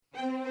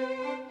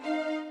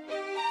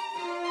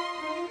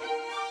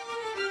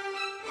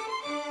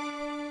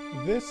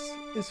This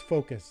is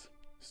Focus,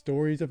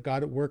 stories of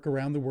God at work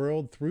around the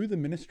world through the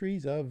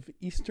ministries of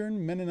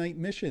Eastern Mennonite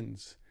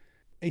Missions.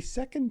 A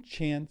second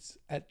chance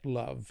at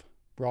love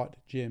brought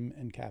Jim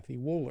and Kathy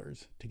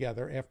Wohlers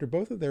together after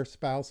both of their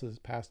spouses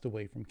passed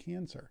away from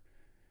cancer.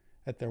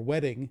 At their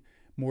wedding,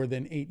 more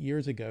than 8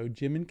 years ago,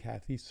 Jim and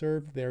Kathy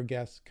served their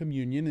guests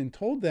communion and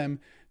told them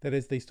that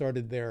as they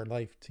started their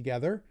life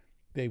together,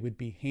 they would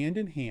be hand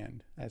in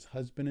hand as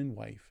husband and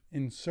wife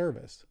in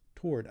service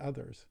toward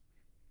others.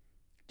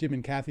 Jim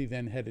and Kathy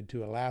then headed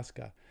to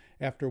Alaska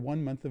after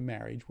 1 month of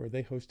marriage, where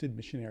they hosted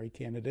missionary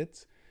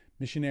candidates,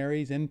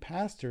 missionaries, and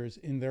pastors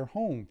in their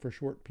home for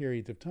short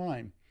periods of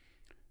time.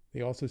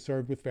 They also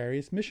served with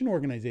various mission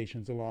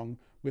organizations along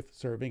with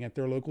serving at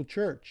their local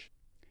church.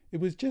 It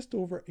was just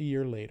over a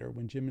year later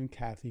when Jim and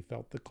Kathy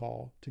felt the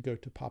call to go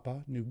to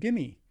Papua New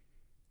Guinea.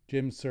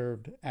 Jim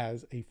served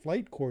as a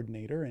flight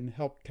coordinator and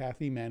helped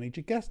Kathy manage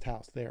a guest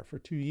house there for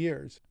 2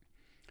 years.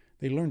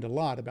 They learned a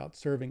lot about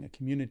serving a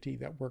community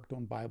that worked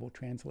on Bible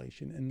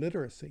translation and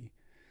literacy.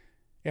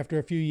 After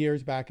a few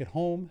years back at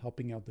home,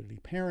 helping elderly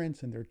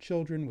parents and their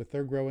children with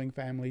their growing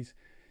families,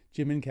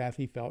 Jim and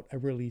Kathy felt a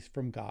release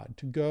from God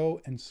to go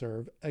and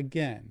serve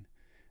again.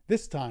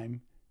 This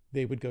time,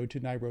 they would go to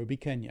Nairobi,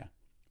 Kenya,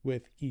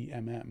 with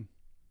EMM.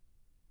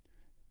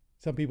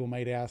 Some people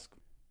might ask,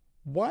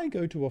 why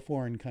go to a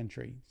foreign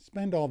country,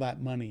 spend all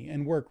that money,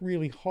 and work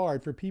really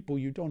hard for people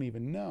you don't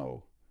even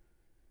know?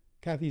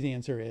 Kathy's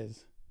answer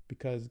is,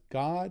 because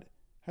God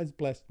has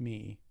blessed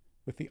me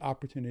with the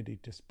opportunity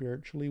to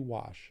spiritually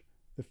wash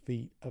the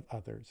feet of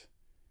others.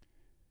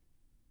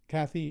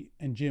 Kathy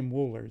and Jim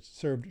Wohlers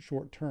served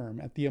short-term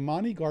at the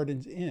Amani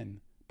Gardens Inn,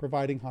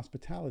 providing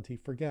hospitality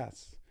for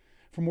guests.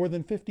 For more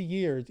than 50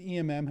 years,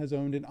 EMM has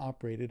owned and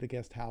operated a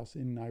guest house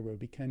in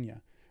Nairobi,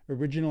 Kenya.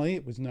 Originally,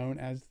 it was known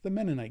as the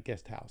Mennonite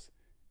Guest House.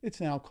 It's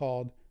now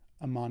called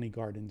Amani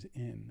Gardens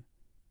Inn.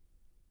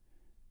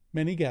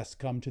 Many guests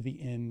come to the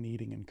inn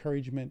needing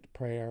encouragement,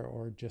 prayer,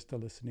 or just a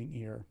listening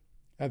ear.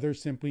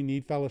 Others simply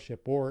need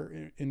fellowship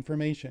or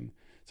information.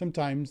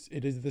 Sometimes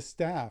it is the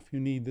staff who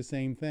need the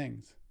same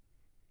things.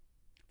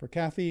 For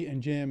Kathy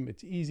and Jim,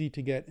 it's easy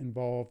to get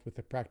involved with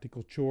the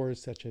practical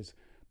chores such as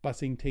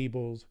bussing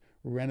tables,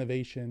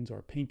 renovations,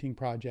 or painting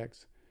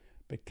projects.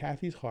 But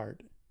Kathy's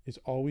heart is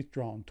always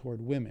drawn toward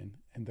women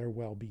and their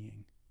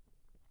well-being.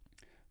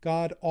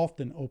 God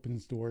often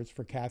opens doors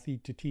for Kathy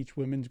to teach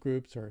women's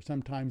groups or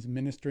sometimes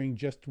ministering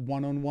just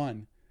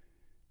one-on-one.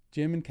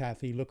 Jim and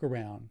Kathy look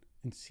around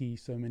and see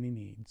so many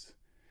needs.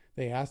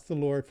 They ask the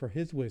Lord for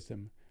His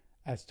wisdom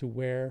as to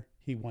where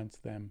He wants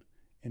them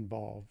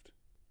involved.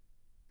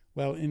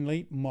 Well, in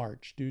late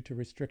March, due to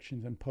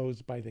restrictions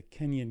imposed by the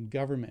Kenyan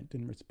government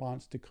in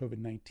response to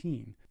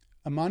COVID-19,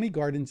 Amani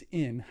Gardens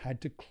Inn had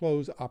to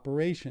close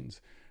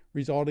operations,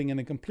 resulting in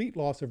a complete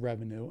loss of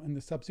revenue and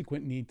the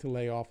subsequent need to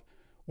lay off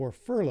or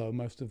furlough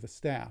most of the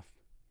staff.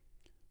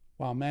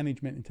 While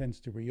management intends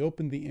to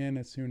reopen the inn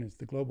as soon as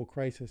the global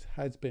crisis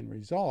has been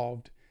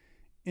resolved,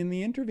 in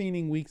the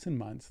intervening weeks and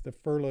months, the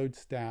furloughed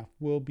staff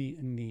will be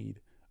in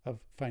need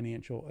of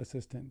financial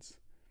assistance.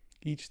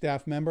 Each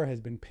staff member has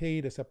been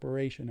paid a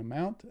separation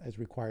amount as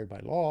required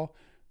by law,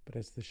 but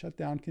as the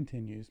shutdown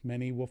continues,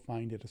 many will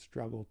find it a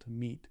struggle to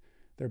meet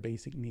their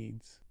basic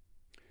needs.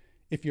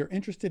 If you're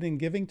interested in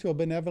giving to a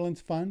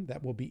benevolence fund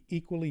that will be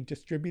equally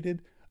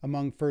distributed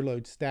among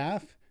furloughed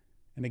staff,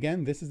 and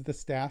again, this is the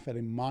staff at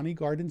Amani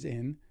Gardens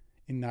Inn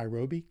in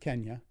Nairobi,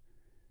 Kenya,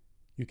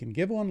 you can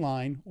give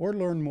online or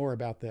learn more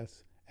about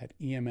this at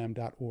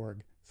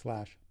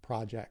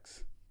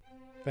emm.org/projects.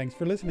 Thanks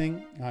for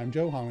listening. I'm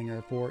Joe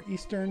Hollinger for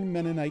Eastern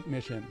Mennonite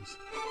Missions.